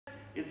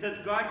It says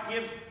God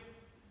gives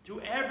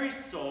to every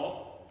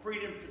soul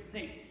freedom to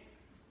think,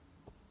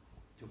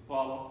 to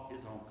follow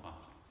his own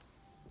conscience.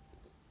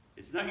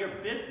 It's not your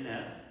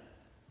business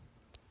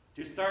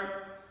to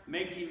start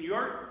making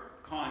your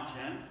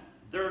conscience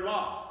their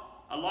law,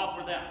 a law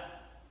for them.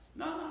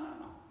 No.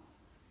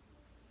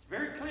 It's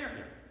very clear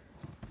here.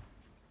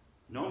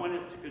 No one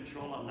is to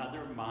control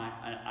another's mind.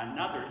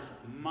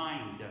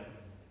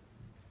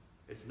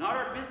 It's not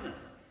our business.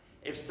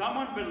 If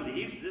someone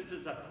believes this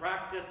is a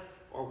practice,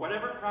 or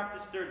whatever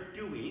practice they're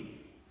doing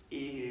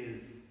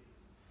is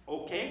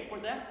okay for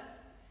them,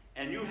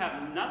 and you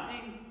have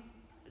nothing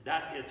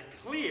that is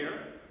clear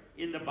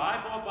in the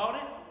Bible about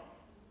it,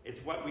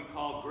 it's what we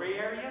call gray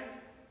areas,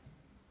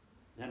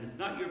 then it's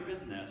not your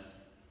business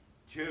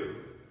to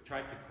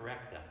try to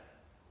correct that.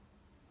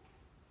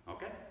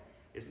 Okay?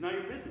 It's not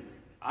your business.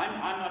 I'm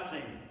not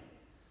saying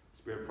this.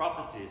 Spirit of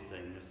Prophecy is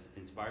saying this,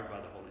 inspired by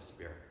the Holy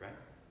Spirit, right?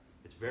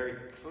 It's very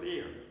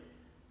clear.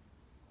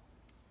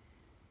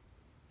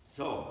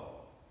 So,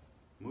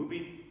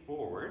 moving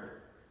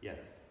forward, yes.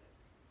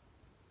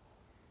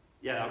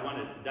 Yeah,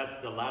 that's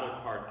the latter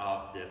part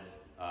of this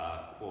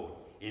quote.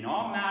 In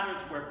all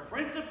matters where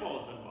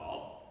principle is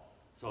involved,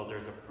 so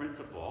there's a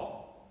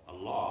principle, a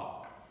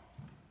law,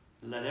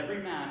 let every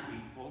man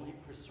be fully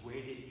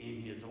persuaded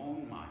in his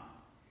own mind.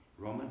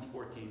 Romans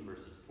 14,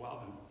 verses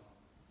 12 and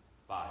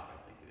 5, I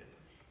think it is.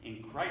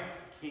 In Christ's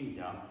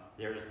kingdom,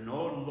 there is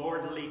no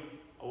lordly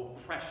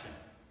oppression,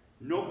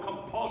 no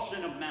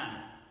compulsion of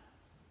man.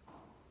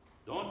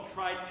 Don't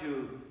try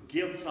to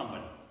guilt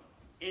somebody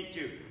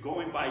into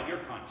going by your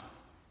conscience.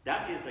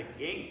 That is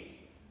against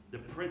the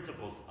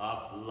principles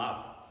of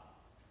love.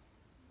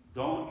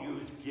 Don't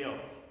use guilt.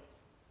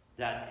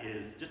 That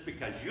is, just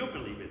because you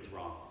believe it's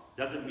wrong,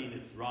 doesn't mean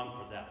it's wrong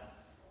for them.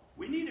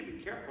 We need to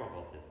be careful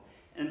about this.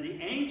 And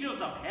the angels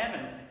of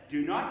heaven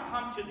do not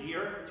come to the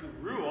earth to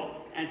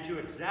rule and to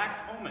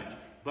exact homage,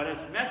 but as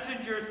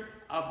messengers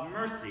of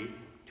mercy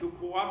to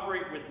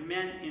cooperate with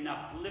men in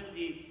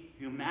uplifting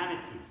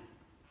humanity.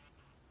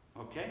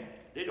 Okay?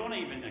 They don't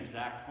even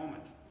exact homage.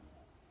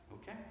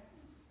 Okay?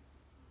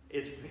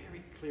 It's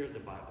very clear, the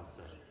Bible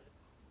says.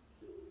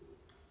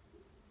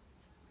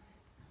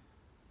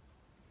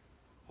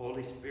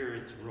 Holy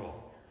Spirit's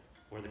role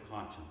for the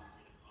conscience.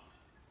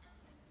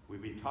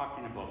 We've been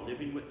talking about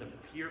living with a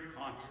pure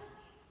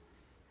conscience.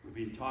 We've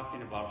been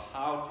talking about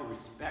how to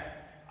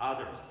respect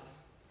others.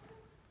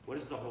 What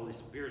is the Holy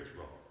Spirit's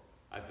role?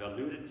 I've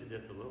alluded to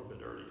this a little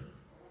bit earlier.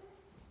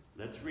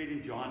 Let's read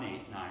in John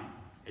 8:9.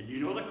 And you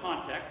know the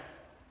context.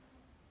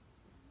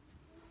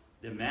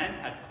 The man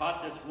had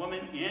caught this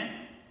woman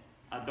in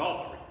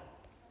adultery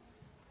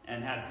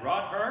and had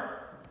brought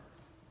her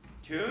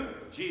to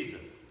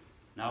Jesus.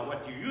 Now,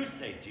 what do you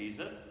say,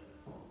 Jesus?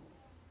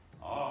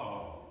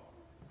 Oh.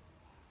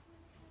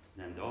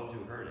 Then those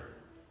who heard it,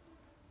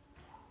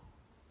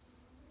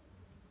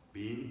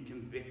 being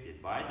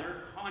convicted by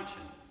their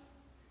conscience,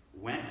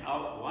 went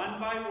out one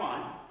by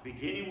one,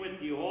 beginning with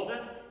the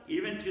oldest,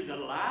 even to the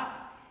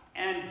last,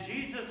 and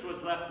Jesus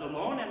was left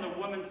alone, and the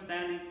woman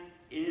standing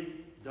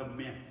in the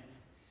midst.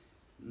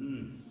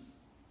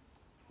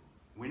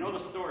 We know the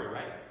story,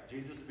 right?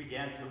 Jesus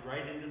began to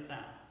write in the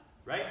sand,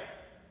 right?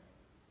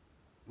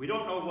 We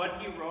don't know what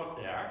he wrote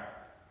there.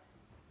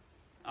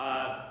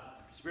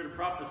 Spirit of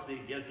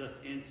Prophecy gives us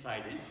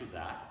insight into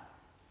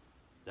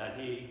that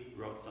he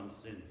wrote some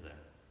sins there.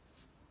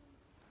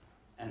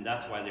 And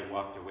that's why they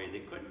walked away. They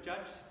couldn't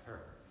judge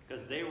her,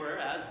 because they were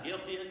as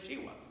guilty as she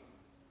was.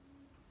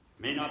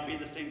 May not be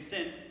the same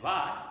sin,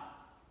 but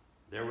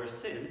there were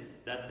sins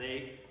that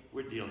they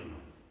were dealing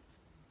with.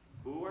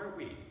 Who are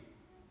we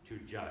to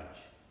judge?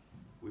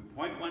 We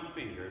point one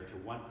finger to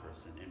one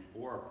person, and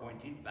four are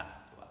pointing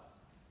back to us.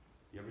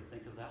 You ever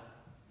think of that?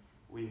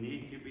 We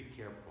need to be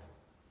careful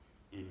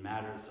in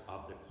matters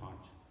of the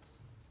conscience.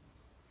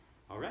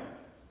 All right?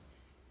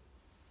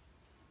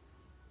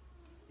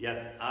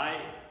 Yes, I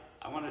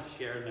want to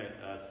share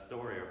a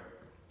story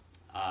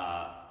of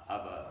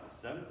a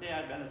Seventh-day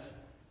Adventist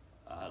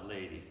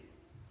lady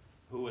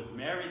who was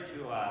married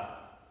to a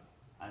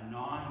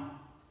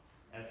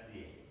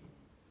non-SDA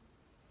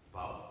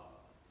spouse.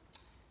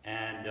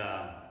 And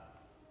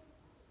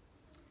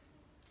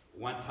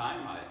one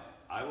time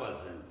I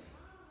wasn't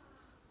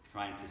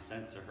trying to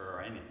censor her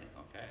or anything,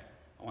 okay?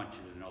 I want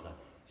you to know that.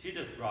 She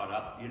just brought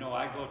up, you know,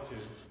 I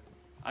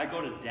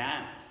go to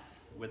dance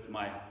with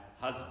my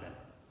husband.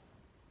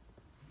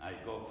 I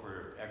go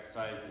for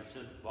exercise. It's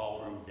just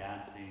ballroom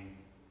dancing,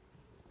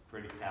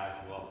 pretty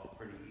casual,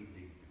 pretty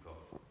easy to go.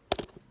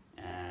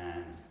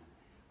 And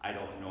I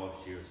don't know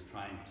if she was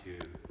trying to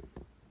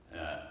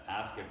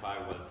ask if I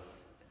was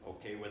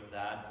okay with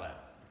that,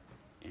 but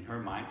in her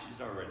mind, she's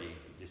already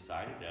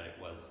decided that it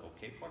was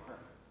okay for her.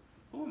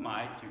 Who am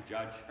I to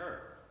judge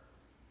her?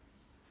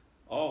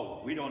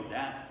 Oh, we don't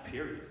dance,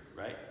 period,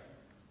 right?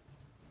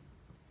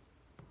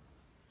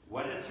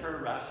 What is her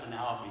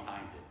rationale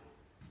behind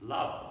it?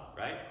 Love,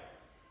 right?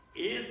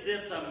 Is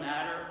this a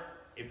matter,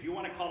 if you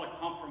want to call it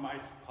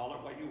compromise, call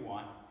it what you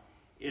want.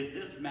 Is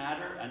this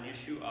matter an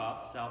issue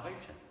of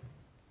salvation?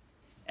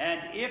 And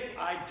And if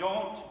I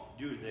don't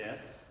do this,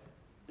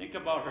 think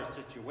about her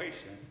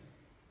situation.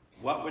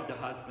 What would the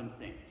husband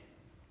think?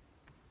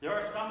 There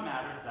are some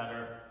matters that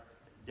are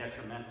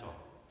detrimental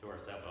to our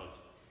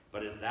salvation.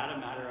 But is that a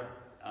matter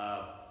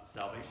of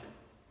salvation?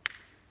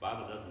 The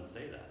Bible doesn't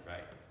say that,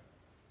 right?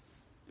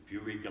 If you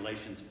read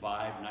Galatians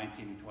 5,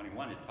 19 and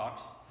 21, it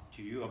talks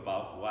to you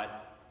about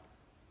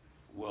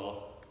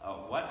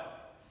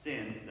what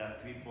sins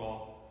that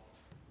people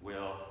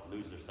will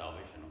lose their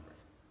salvation over.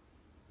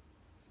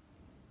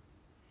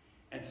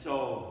 And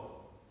so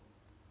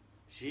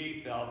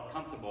she felt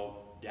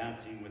comfortable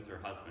dancing with her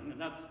husband, and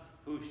that's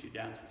who she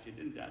danced with. She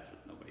didn't dance with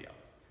nobody else.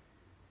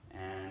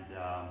 And,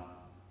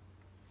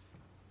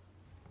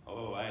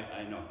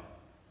 I know.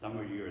 Some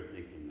of you are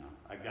thinking now.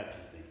 I got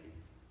you thinking.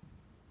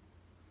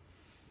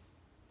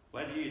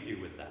 What do you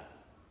do with that?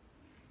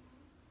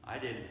 I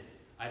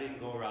didn't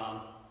go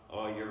around,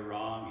 oh, you're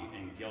wrong,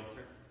 and guilt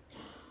her.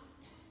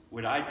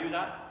 Would I do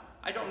that?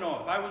 I don't know.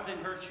 If I was in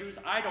her shoes,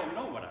 I don't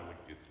know what I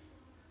would do.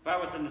 If I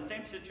was in the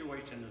same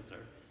situation as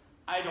her,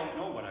 I don't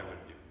know what I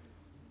would do.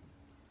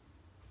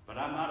 But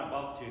I'm not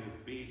about to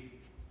be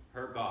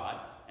her God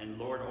and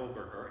lord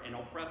over her and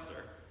oppress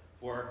her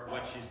for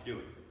what she's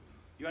doing.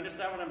 You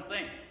understand what I'm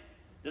saying?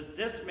 Does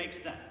this make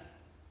sense?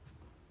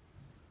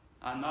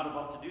 I'm not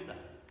about to do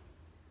that.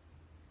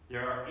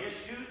 There are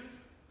issues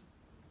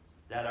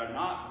that are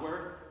not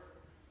worth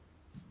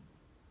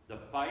the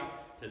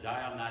fight to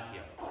die on that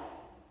hill.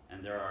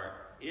 And there are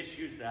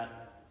issues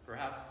that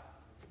perhaps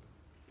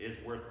is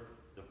worth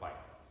the fight.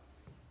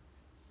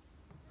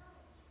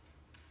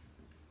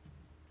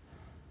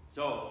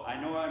 So, I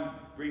know I'm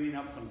bringing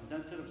up some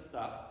sensitive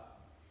stuff,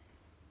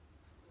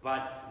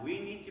 but we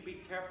need to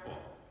be careful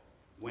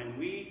when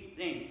we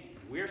think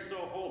we're so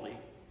holy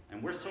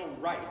and we're so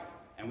right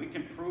and we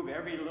can prove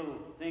every little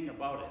thing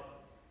about it,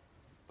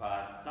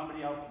 but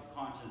somebody else's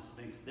conscience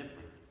thinks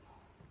different.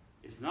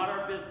 It's not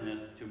our business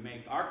to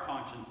make our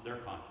conscience their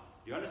conscience.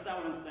 Do you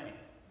understand what I'm saying?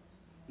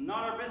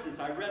 Not our business.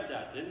 I read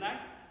that, didn't I?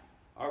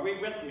 Are we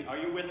with me? Are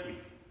you with me?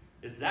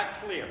 Is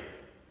that clear?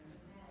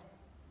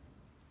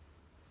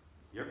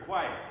 You're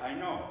quiet, I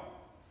know.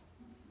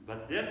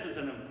 But this is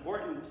an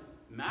important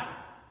matter.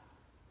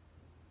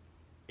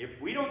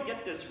 If we don't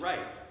get this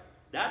right,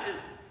 that is,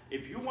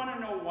 if you want to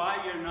know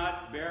why you're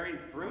not bearing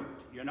fruit,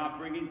 you're not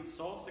bringing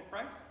souls to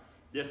Christ,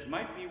 this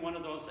might be one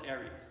of those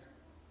areas.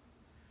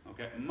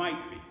 Okay?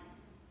 Might be.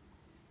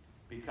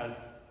 Because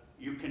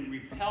you can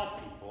repel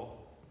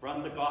people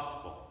from the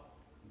gospel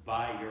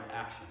by your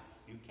actions.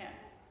 You can.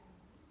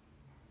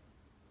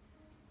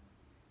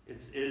 It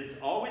is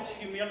always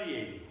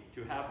humiliating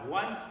to have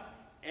one's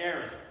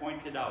errors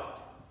pointed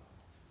out.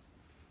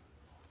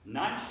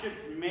 None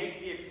should make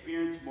the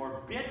experience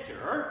more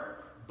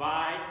bitter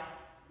by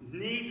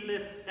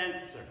needless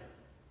censor.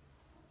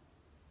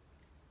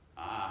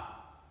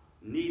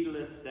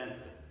 Needless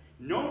censor.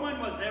 No one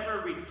was ever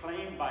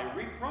reclaimed by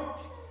reproach,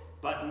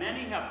 but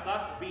many have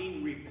thus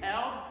been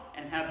repelled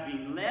and have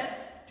been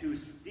led to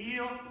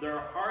steel their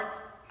hearts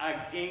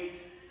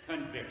against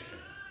conviction.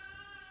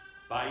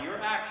 By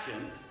your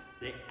actions,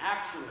 they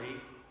actually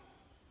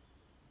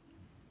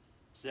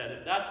said,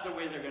 if that's the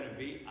way they're going to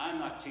be, I'm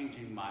not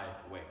changing my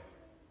ways.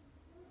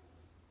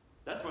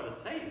 That's what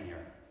it's saying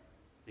here.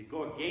 They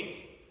go against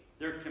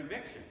their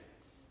conviction.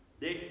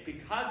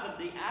 Because of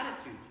the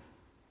attitude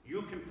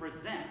you can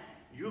present,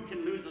 you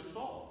can lose a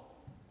soul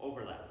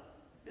over that.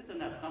 Isn't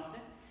that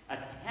something? A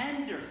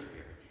tender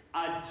spirit,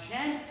 a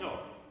gentle,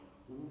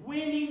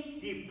 winning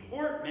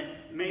deportment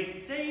may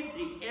save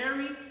the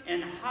erring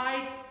and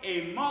hide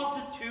a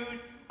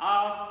multitude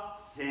of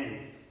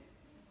sins.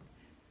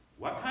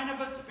 What kind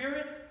of a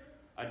spirit?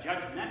 A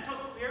judgmental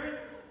spirit?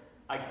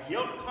 A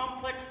guilt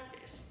complex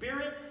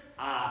spirit?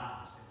 A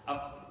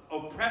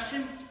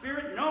oppression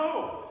spirit?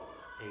 No!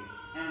 A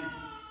tender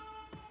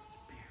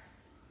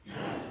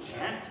spirit.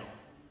 Gentle,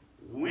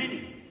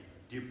 winning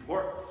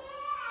deportment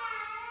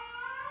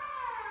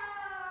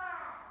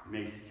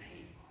may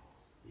save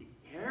the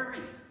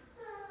erring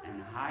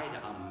and hide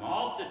a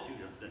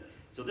multitude of sins.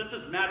 So this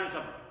is matters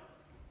of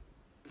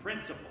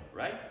principle,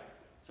 right?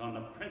 So on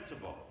the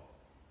principle,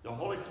 the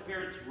Holy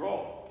Spirit's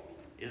role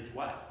is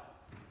what?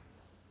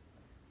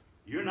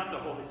 You're not the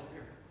Holy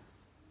Spirit.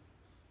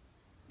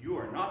 You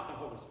are not the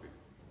Holy Spirit.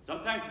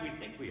 Sometimes we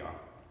think we are.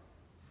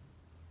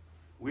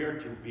 We are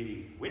to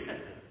be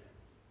witnesses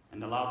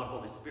and allow the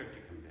Holy Spirit to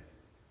convict.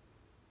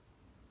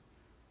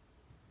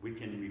 We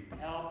can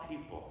repel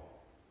people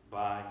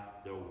by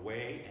the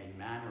way and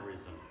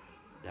mannerism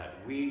that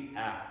we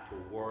act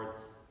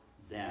towards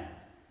them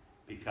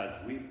because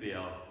we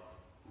feel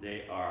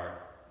they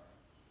are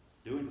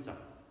doing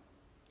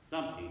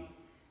something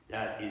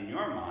that in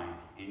your mind,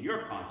 in your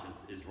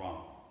conscience, is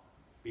wrong.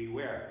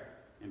 Beware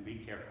and be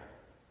careful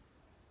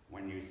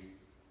when you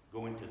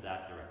go into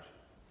that direction.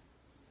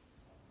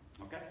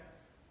 Okay?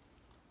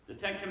 The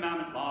Ten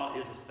Commandment law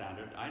is a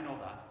standard. I know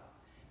that.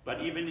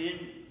 But even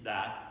in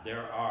that,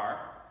 there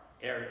are,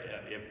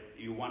 if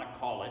you want to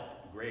call it,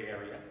 gray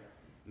areas,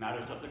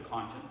 matters of the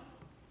conscience.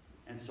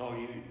 And so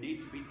you need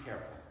to be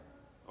careful.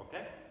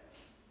 Okay?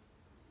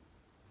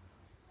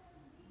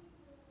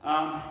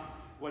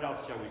 What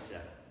else shall we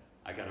say?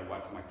 I got to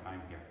watch my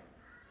time here.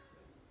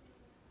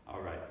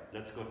 All right,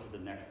 let's go to the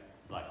next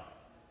slide.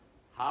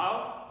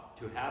 How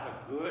to have a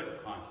good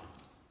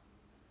conscience.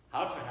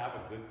 How to have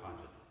a good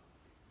conscience.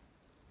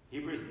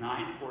 Hebrews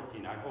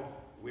 9:14. I hope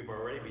we've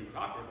already been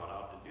talking about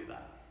how to do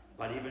that.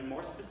 But even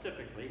more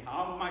specifically,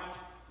 how much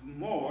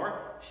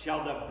more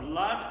shall the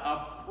blood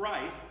of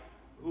Christ,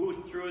 who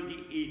through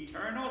the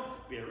eternal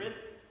Spirit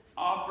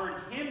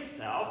offered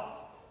himself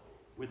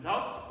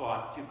without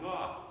spot to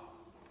God,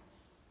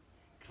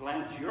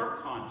 cleanse your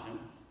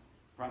conscience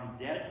from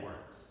dead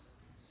works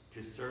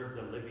to serve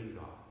the living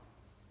God.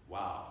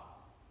 Wow.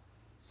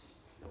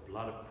 The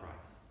blood of Christ.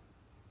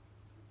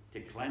 To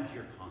cleanse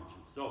your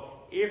conscience.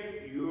 So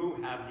if you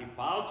have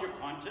defiled your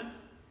conscience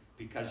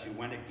because you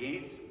went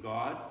against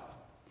God's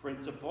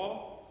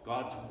principle,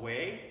 God's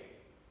way,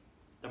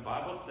 the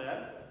Bible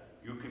says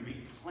you can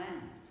be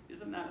cleansed.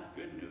 Isn't that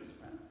good news,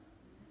 friends?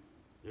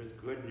 There's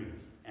good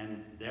news.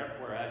 And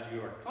therefore, as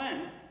you are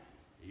cleansed,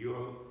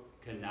 you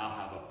can now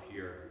have a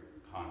pure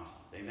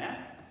conscience. Amen?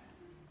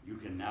 You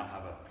can now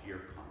have a pure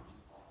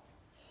conscience.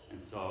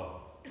 And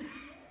so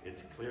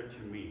it's clear to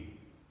me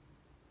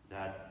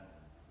that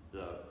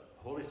the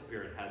Holy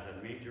Spirit has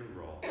a major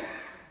role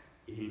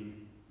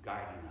in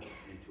guiding us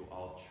into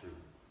all truth.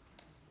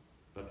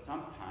 But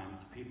sometimes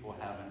people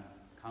haven't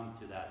come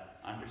to that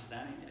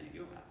understanding that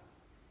you have.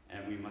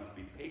 And we must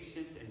be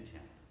patient and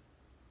gentle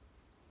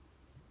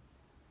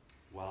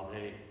while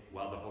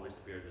the Holy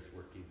Spirit is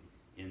working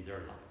in their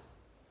lives.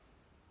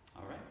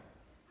 All right?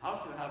 How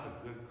to have a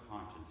good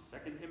conscience.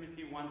 2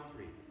 Timothy 1:3.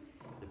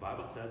 The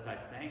Bible says, I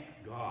thank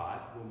God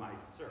whom I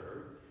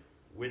serve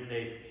with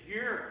a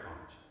pure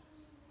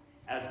conscience,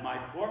 as my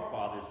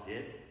forefathers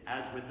did,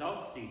 as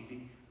without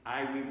ceasing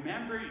I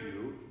remember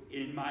you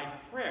in my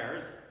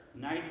prayers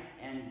night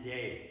and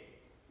day.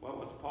 What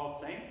was Paul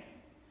saying?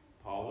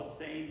 Paul was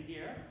saying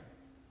here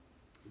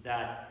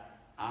that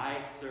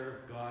I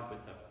serve God with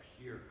a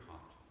pure conscience.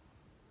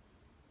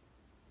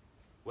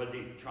 Was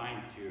he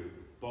trying to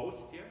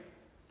boast here?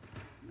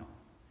 No.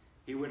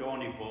 He would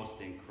only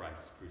boast in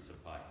Christ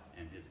crucified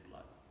and his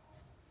blood.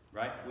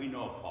 Right? We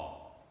know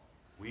Paul.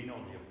 We know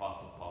the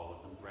Apostle Paul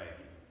wasn't bragging.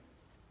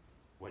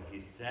 What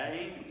he's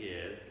saying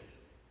is,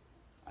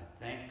 I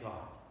thank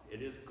God.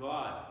 It is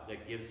God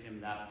that gives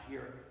him that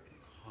pure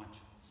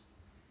conscience.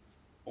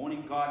 Only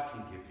God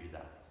can give you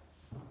that.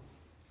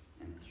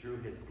 And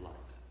through his blood,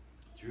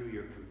 through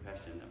your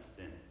confession of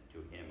sin to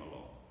him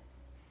alone,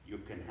 you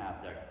can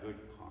have that good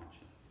conscience.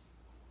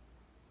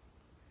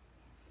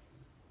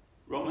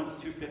 Romans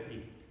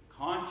 2:15.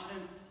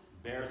 Conscience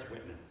bears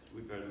witness.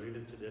 We've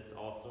alluded to this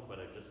also, but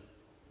I just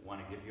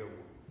want to give you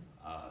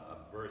a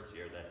verse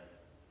here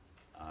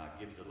that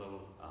gives a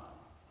little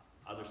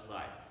other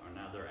side or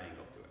another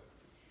angle to it.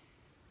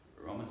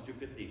 Romans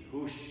 2:15.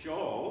 Who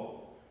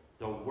show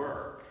the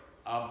work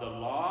of the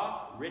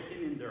law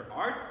written in their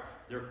hearts,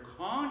 their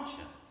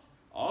conscience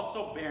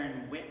also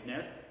bearing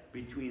witness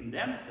between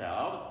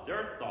themselves,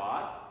 their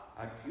thoughts,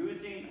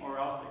 accusing or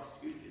else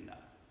excusing them.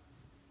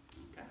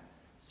 Okay?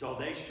 So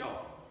they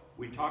show.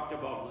 We talked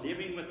about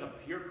living with a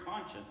pure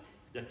conscience,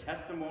 the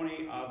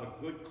testimony of a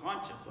good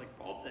conscience, like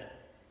Paul did.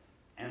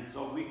 And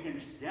so we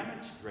can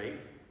demonstrate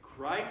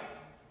Christ's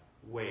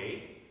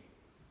way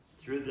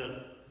through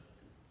the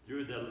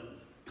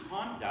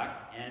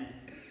conduct and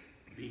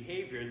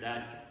behavior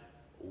that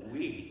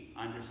we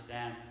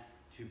understand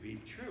to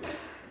be true,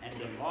 and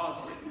the law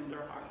is written in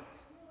their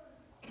hearts.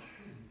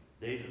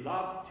 They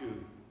love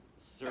to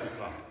serve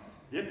God.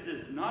 This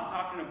is not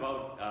talking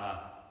about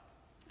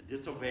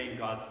disobeying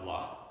God's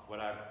law, what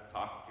I've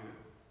talked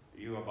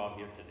to you about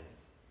here today.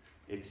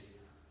 It's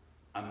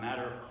a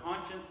matter of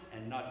conscience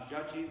and not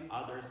judging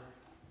others.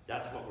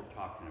 That's what we're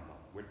talking about.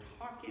 We're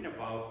talking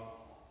about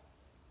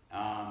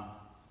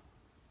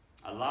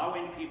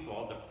allowing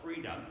people the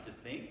freedom to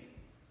think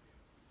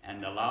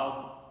and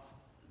allow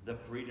the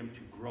freedom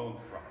to grow in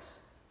Christ.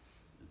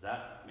 Does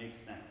that make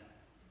sense?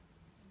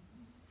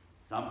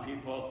 Some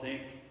people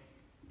think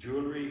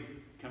jewelry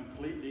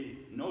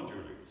completely, no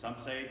jewelry. Some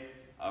say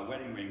a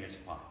wedding ring is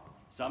fine.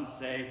 Some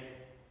say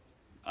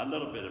a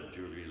little bit of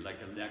jewelry,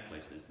 like a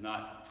necklace, is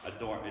not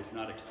adorned, it's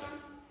not expensive.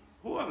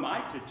 Who am I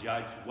to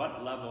judge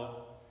what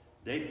level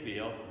they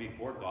feel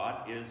before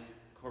God is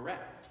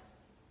correct?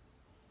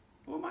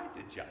 Who am I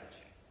to judge?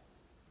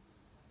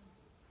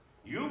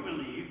 You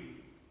believe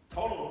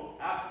total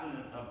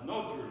abstinence of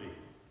no jewelry,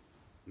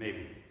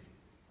 maybe.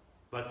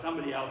 But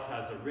somebody else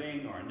has a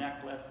ring or a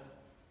necklace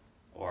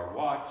or a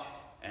watch,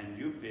 and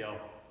you feel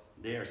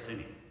they are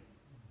sinning.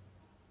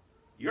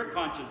 Your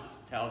conscience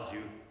tells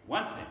you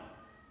one thing.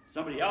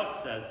 Somebody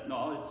else says,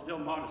 no, it's still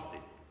modesty.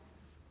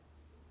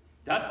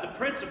 That's the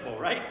principle,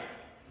 right?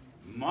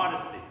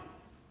 Modesty.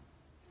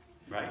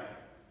 Right?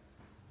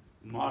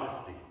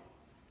 Modesty.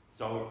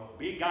 So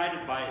be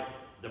guided by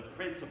the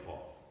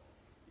principle.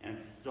 And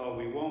so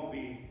we won't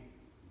be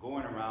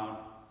going around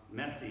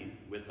messing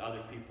with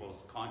other people's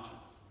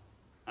conscience.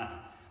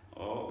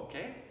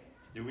 Okay?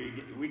 Do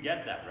we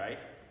get that, right?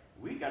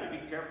 We got to be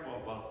careful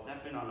about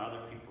stepping on other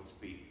people's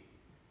feet.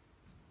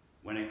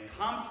 when it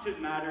comes to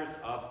matters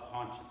of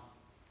conscience.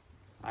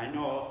 I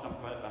know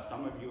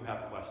some of you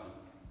have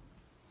questions,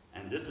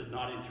 and this is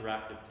not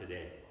interactive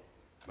today,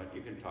 but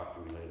you can talk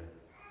to me later.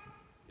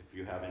 If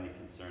you have any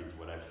concerns,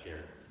 what I've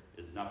shared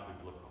is not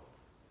biblical.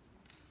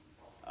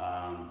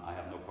 I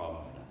have no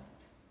problem with that.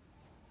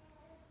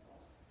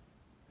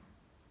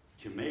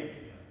 To make,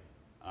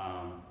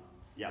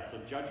 so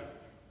judgment.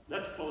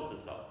 Let's close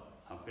this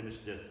up. I'll finish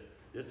this.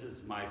 This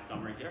is my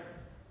summary here.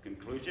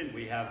 Conclusion,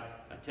 we have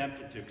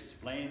attempted to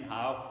explain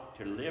how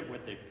to live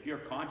with a pure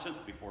conscience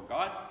before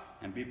God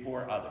and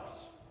before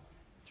others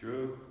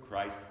through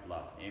Christ's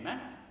love. Amen?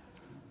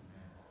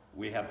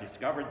 We have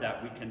discovered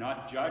that we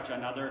cannot judge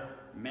another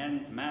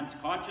man's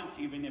conscience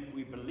even if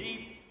we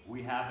believe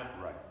we have it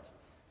right.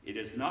 It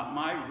is not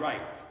my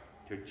right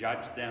to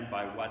judge them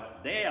by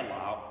what they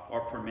allow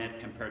or permit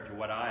compared to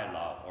what I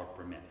allow or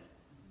permit.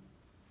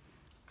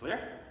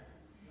 Clear?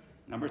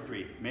 Number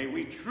 3, may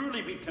we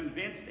truly be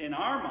convinced in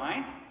our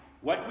mind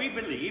what we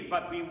believe,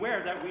 but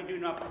beware that we do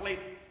not place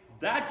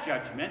that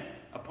judgment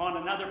upon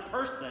another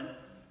person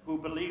who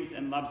believes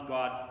and loves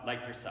God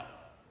like yourself.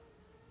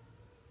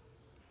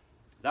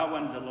 That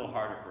one's a little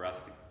harder for us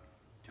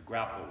to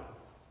grapple with.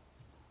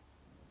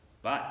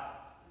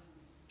 But,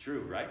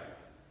 true, right?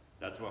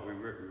 That's what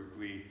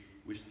we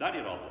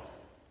studied all this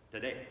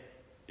today.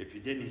 If you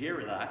didn't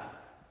hear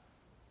that,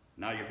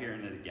 now you're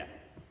hearing it again.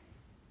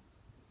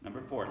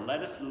 Number 4,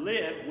 let us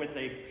live with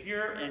a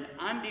pure and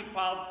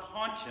undefiled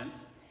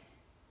conscience,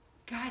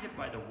 guided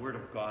by the Word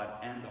of God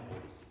and the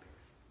Holy Spirit.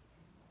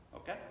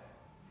 Okay?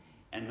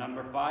 And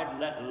number 5,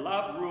 let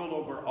love rule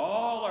over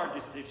all our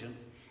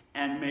decisions,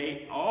 and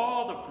may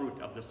all the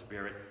fruit of the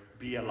Spirit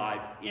be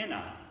alive in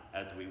us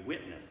as we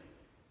witness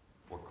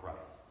for Christ.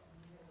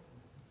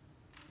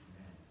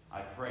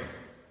 I pray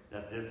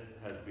that this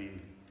has been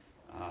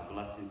a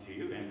blessing to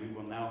you, and we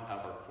will now have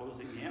our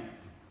closing hymn,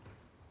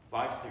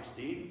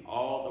 516,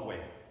 All the Way.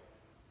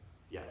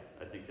 Yes,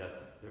 I think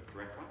that's the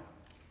correct one.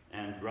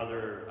 And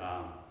Brother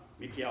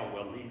Mikael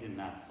will lead in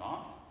that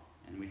song,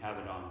 and we have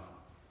it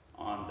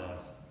on the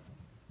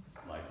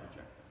slide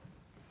projector.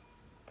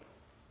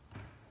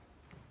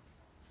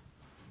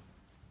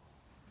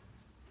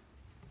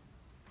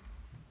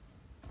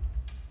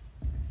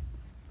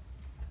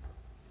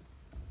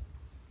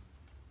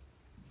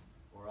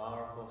 For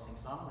our closing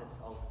song, let's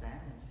all stand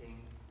and sing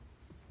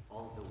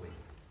All the Way.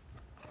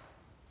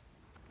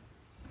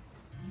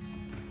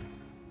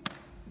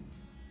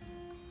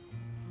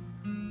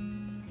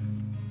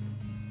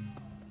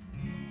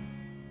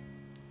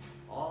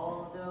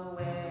 All the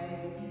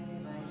way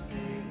my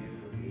Savior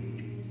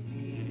leads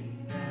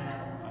me,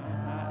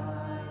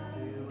 guide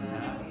to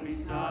ask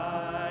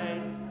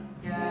beside,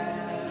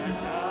 and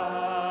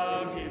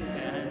of His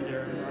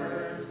tender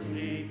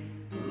mercy,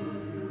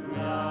 through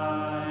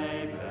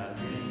life has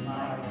been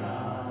my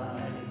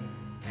guide.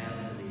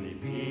 Heavenly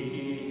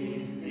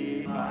peace,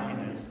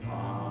 divinest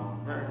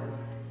comfort,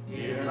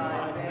 here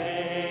by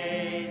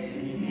faith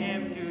in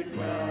Him to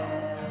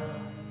dwell.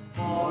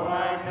 For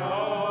I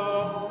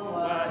know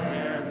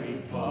whate'er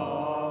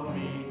befall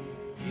me,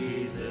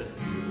 Jesus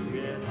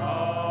doeth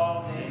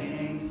all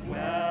things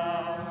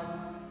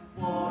well.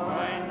 For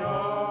I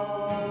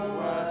know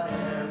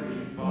whate'er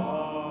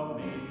befall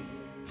me,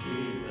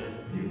 Jesus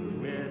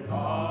doeth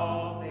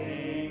all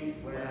things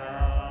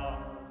well.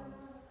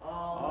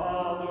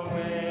 All the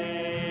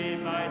way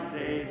my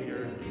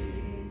Savior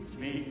leads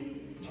me,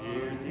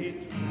 cheers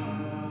each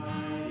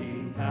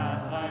winding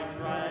path I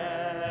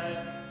tread.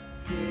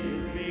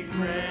 Gives me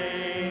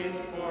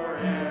grace for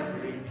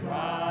every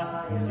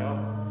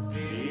trial,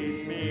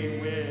 feeds me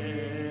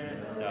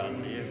with the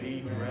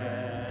living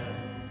bread.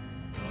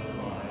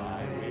 Though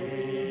my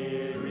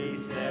weary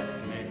steps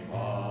may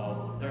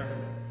falter,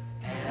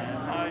 and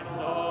my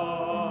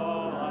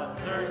soul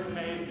athirst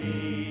may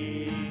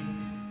be,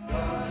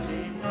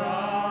 gushing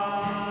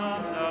from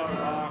the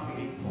rock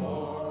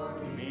before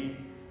me,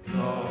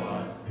 flow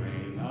a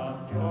spring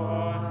of joy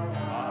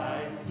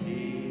I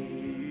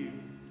see.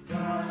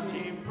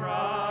 Gushing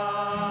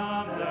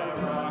from the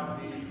rock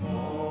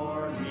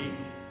before me,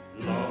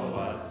 flow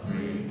a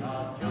spring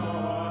of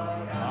joy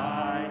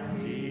I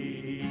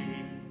see.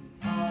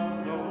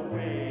 All the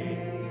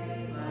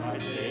way my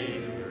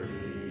Savior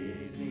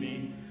leads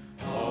me,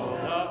 oh,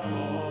 the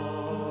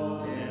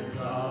fullness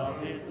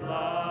of His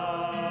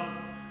love,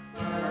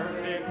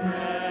 perfect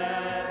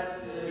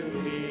rest to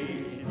me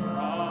His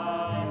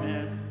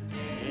promise,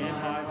 in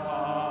my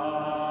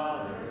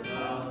Father's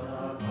house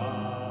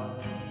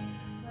above.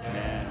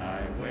 When I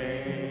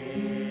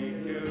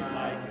wake to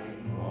life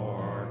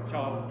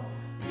immortal,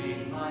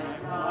 lead my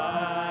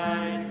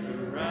flight to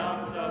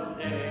realms of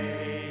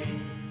day.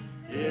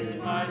 This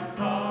my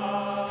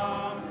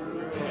song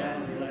through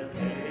endless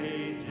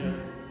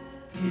ages,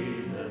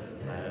 Jesus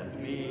led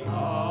me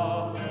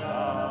all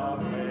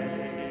the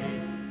way.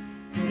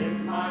 This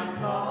my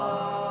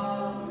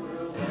song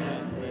through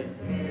endless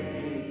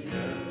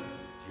ages,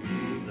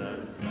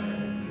 Jesus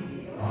led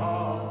me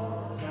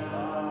all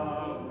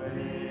the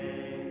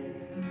way.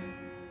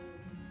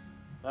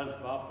 Let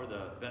us bow for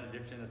the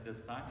benediction at this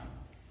time.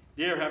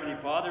 Dear Heavenly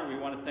Father, we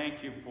want to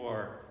thank you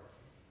for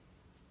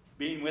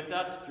being with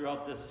us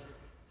throughout this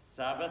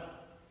Sabbath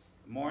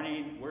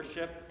morning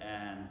worship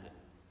and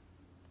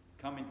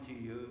coming to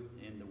you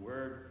in the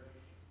Word.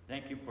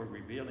 Thank you for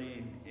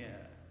revealing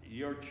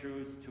your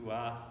truths to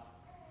us.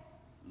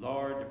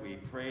 Lord, we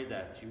pray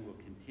that you will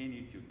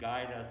continue to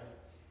guide us,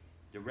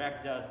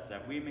 direct us,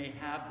 that we may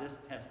have this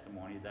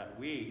testimony that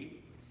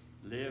we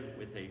live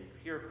with a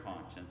pure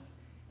conscience.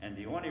 And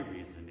the only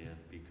reason is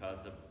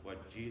because of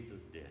what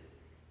Jesus did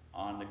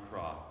on the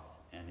cross,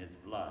 and his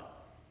blood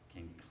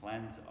can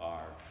cleanse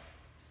our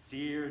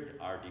seared,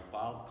 our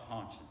defiled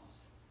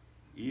conscience.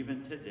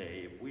 Even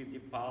today, if we've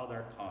defiled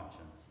our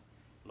conscience,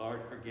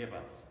 Lord, forgive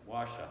us,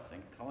 wash us,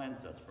 and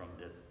cleanse us from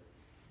this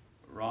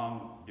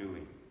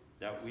wrongdoing,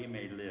 that we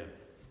may live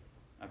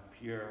a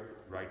pure,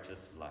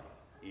 righteous life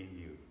in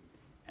you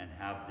and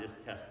have this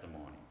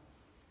testimony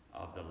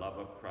of the love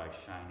of Christ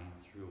shining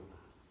through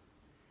us.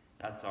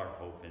 That's our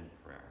hope and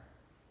prayer.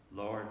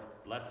 Lord,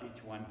 bless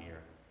each one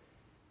here.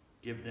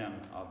 Give them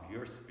of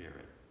your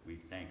Spirit. We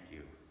thank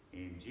you.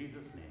 In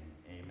Jesus' name,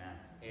 amen.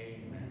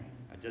 Amen.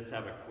 I just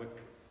have a quick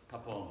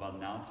couple of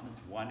announcements.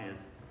 One is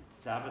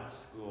Sabbath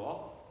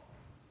School.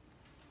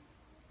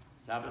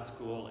 Sabbath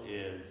School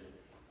is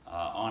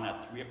on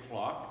at 3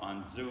 o'clock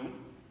on Zoom.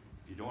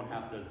 If you don't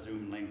have the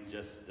Zoom link,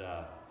 just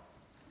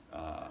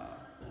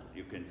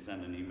you can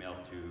send an email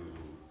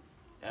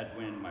to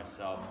Edwin,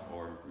 myself,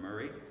 or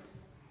Murray.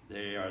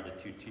 They are the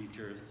two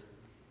teachers,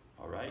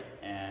 all right?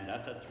 And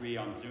that's at 3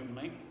 on Zoom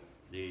link,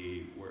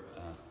 the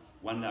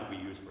one that we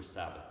use for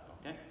Sabbath,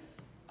 okay?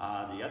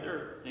 The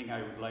other thing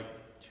I would like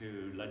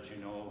to let you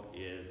know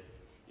is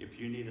if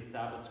you need a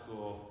Sabbath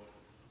school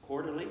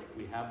quarterly,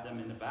 we have them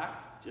in the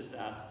back. Just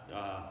ask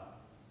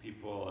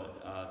people,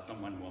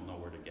 someone will know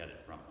where to get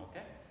it from,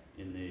 okay?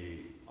 In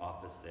the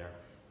office there.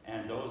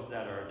 And those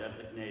that are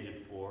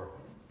designated for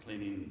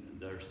cleaning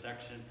their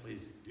section,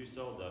 please do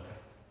so.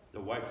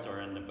 The wipes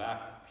are in the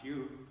back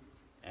pew,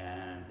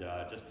 and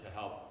just to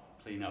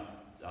help clean up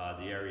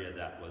the area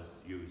that was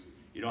used.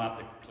 You don't have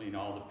to clean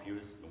all the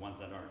pews, the ones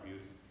that aren't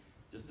used,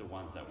 just the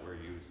ones that were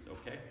used,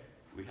 okay?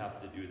 We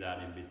have to do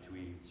that in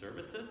between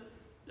services.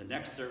 The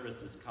next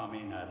service is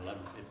coming at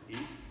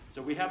 11:15.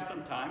 So we have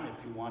some time.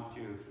 If you want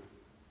to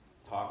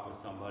talk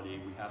with somebody,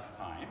 we have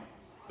time.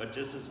 But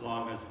just as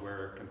long as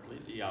we're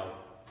completely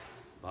out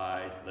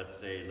by, let's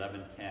say,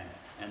 11:10.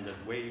 And the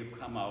way you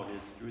come out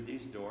is through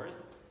these doors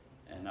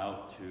and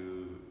out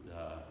to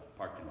the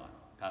parking lot,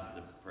 past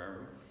the prayer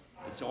room.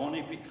 It's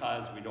only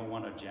because we don't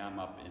want to jam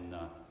up in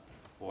the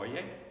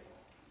foyer.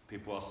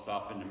 People will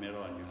stop in the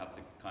middle and you have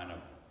to kind of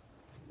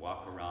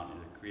walk around,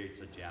 and it creates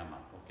a jam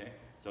up, okay?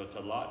 So it's a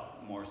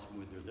lot more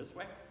smoother this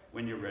way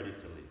when you're ready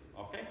to leave.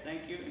 Okay,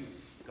 thank you, and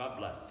God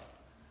bless.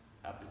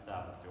 Happy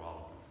Sabbath to all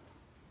of you.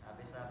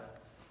 Happy Sabbath.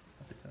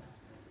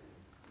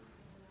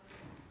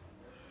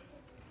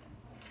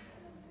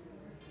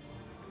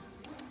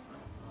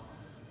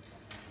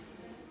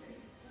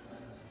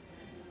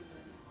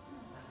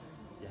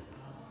 Yeah.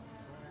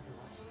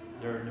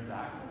 They're in the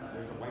back.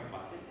 There's a white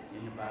bucket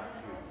in the back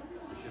too.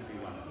 There should be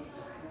one of them.